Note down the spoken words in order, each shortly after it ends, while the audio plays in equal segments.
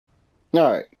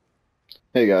Alright,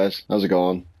 hey guys, how's it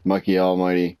going? Mikey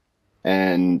Almighty,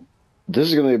 and this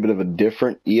is going to be a bit of a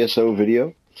different ESO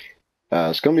video.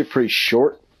 It's going to be pretty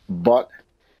short, but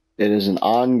it is an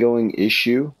ongoing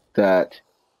issue that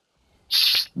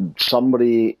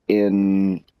somebody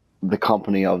in the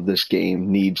company of this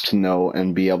game needs to know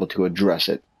and be able to address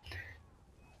it.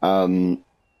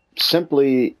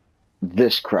 Simply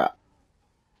this crap.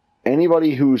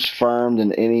 Anybody who's farmed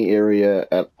in any area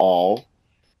at all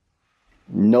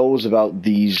knows about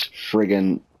these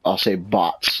friggin', I'll say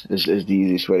bots is the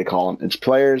easiest way to call them. It's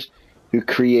players who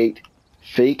create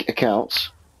fake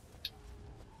accounts.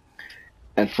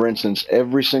 And for instance,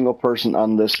 every single person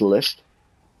on this list,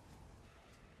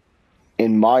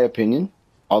 in my opinion,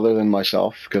 other than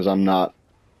myself, because I'm not,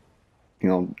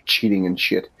 cheating and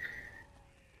shit,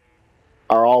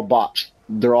 are all bots.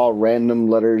 They're all random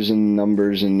letters and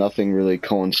numbers, and nothing really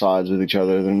coincides with each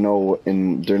other. They're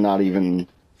not even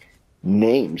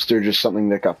names. They're just something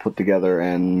that got put together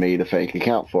and made a fake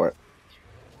account for it.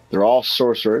 They're all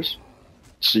sorcerers,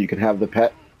 so you can have the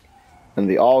pet, and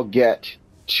they all get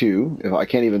to, if I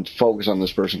can't even focus on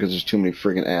this person because there's too many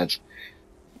friggin' ads.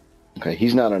 Okay,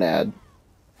 he's not an ad,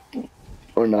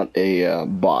 or not a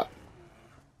bot.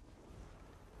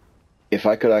 If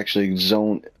I could actually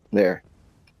zone there.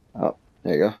 Oh,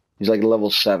 there you go. He's like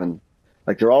level 7.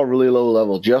 Like, they're all really low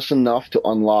level, just enough to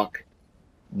unlock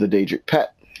the Daedric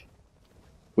pet,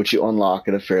 which you unlock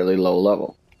at a fairly low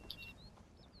level.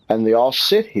 And they all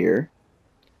sit here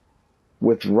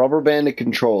with rubber banded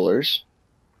controllers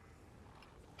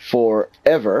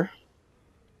forever,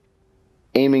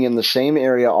 aiming in the same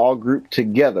area, all grouped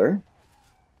together,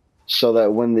 so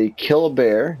that when they kill a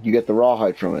bear, you get the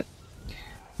rawhide from it.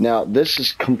 Now,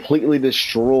 this completely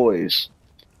destroys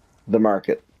the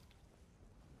market.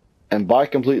 And by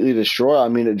completely destroy, I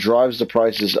mean it drives the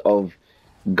prices of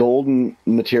golden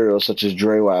materials such as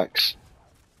Draywax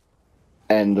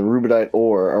and the rubidite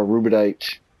ore, or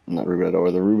rubidite, not rubidite ore,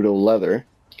 the rubido leather,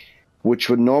 which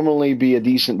would normally be a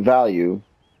decent value,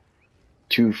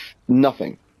 to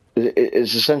nothing.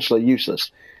 It's essentially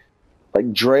useless.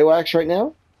 Like Draywax right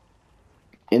now,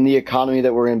 in the economy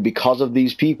that we're in because of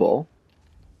these people,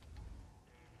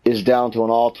 is down to an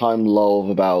all-time low of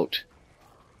about,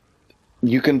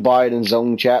 you can buy it in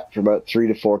zone chat for about 3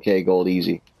 to 4k gold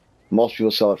easy. Most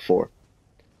people sell it for.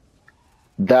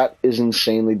 That is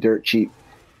insanely dirt cheap.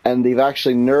 And they've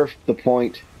actually nerfed the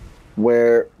point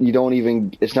where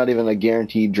it's not even a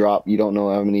guaranteed drop. You don't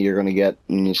know how many you're going to get,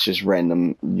 and it's just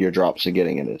random, your drops are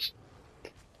getting it.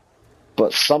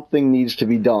 But something needs to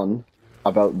be done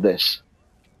about this.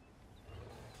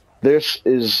 This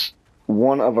is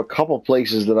one of a couple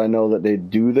places that I know that they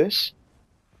do this.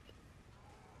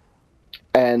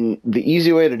 And the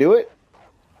easy way to do it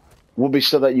will be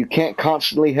so that you can't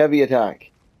constantly heavy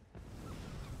attack.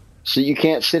 So you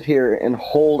can't sit here and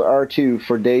hold R2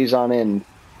 for days on end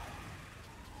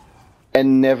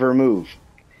and never move.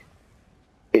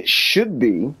 It should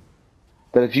be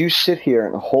that if you sit here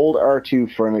and hold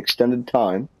R2 for an extended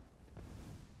time,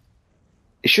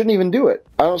 it shouldn't even do it.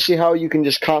 I don't see how you can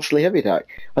just constantly heavy attack.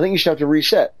 I think you should have to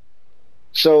reset.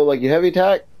 So, like, you heavy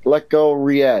attack, let go,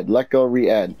 re-add, let go,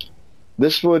 re-add.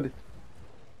 This would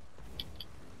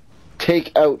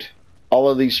take out all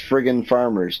of these friggin'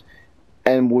 farmers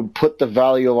and would put the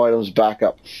value of items back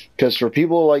up. Because for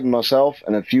people like myself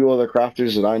and a few other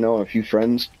crafters that I know and a few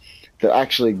friends that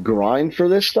actually grind for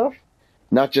this stuff,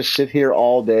 not just sit here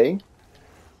all day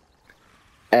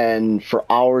and for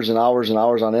hours and hours and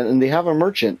hours on end, and they have a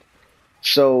merchant.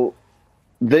 So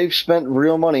they've spent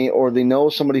real money, or they know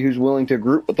somebody who's willing to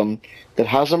group with them that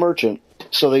has a merchant,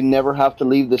 so they never have to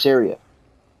leave this area.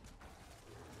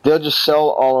 They'll just sell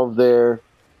all of their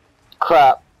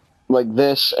crap, like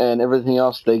this and everything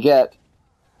else they get,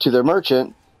 to their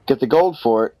merchant, get the gold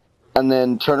for it, and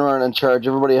then turn around and charge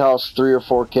everybody else 3 or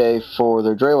 4k for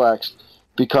their Draywax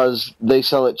because they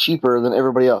sell it cheaper than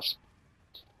everybody else.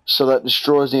 So that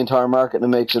destroys the entire market and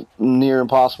makes it near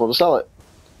impossible to sell it.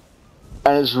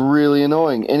 And it's really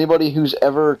annoying. Anybody who's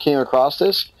ever came across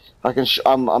this,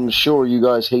 I'm sure you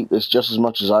guys hate this just as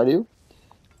much as I do,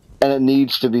 and it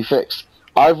needs to be fixed.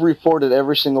 I've reported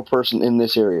every single person in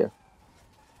this area.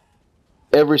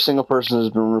 Every single person has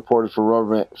been reported for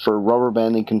rubber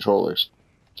banding controllers,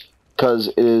 because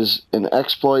it is an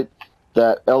exploit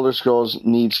that Elder Scrolls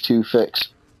needs to fix.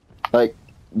 Like,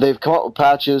 they've come up with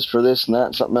patches for this and that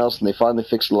and something else, and they finally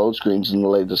fixed the load screens in the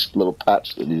latest little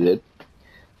patch that he did.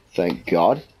 Thank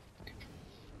God.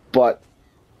 But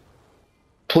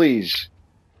please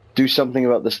do something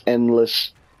about this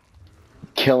endless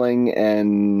killing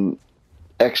and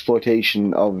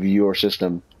exploitation of your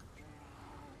system.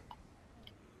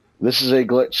 This is a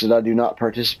glitch that I do not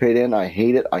participate in. I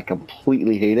hate it. I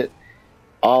completely hate it.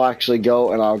 I'll actually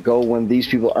go, and I'll go when these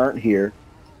people aren't here,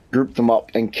 group them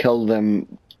up, and kill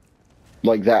them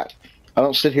like that. I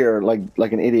don't sit here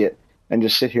like an idiot and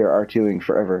just sit here R2ing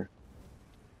forever.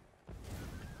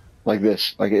 Like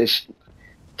this. Like, it's,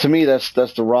 to me, that's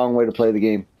the wrong way to play the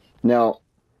game. Now,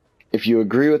 if you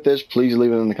agree with this, please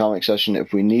leave it in the comment section.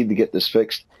 If we need to get this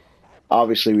fixed,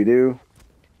 obviously we do.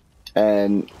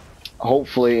 And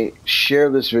hopefully share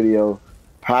this video,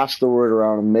 pass the word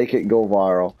around, and make it go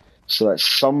viral so that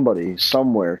somebody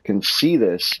somewhere can see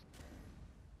this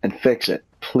and fix it.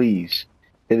 Please.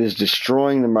 It is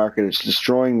destroying the market. It's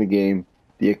destroying the game.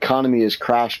 The economy has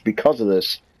crashed because of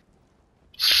this.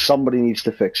 Somebody needs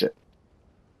to fix it.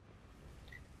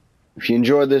 If you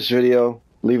enjoyed this video,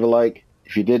 leave a like.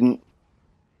 If you didn't,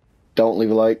 don't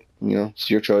leave a like. You know, it's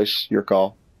your choice, your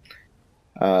call.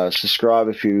 Subscribe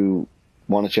if you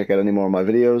want to check out any more of my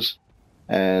videos.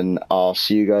 And I'll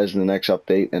see you guys in the next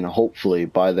update. And hopefully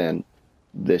by then,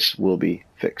 this will be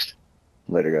fixed.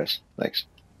 Later, guys. Thanks.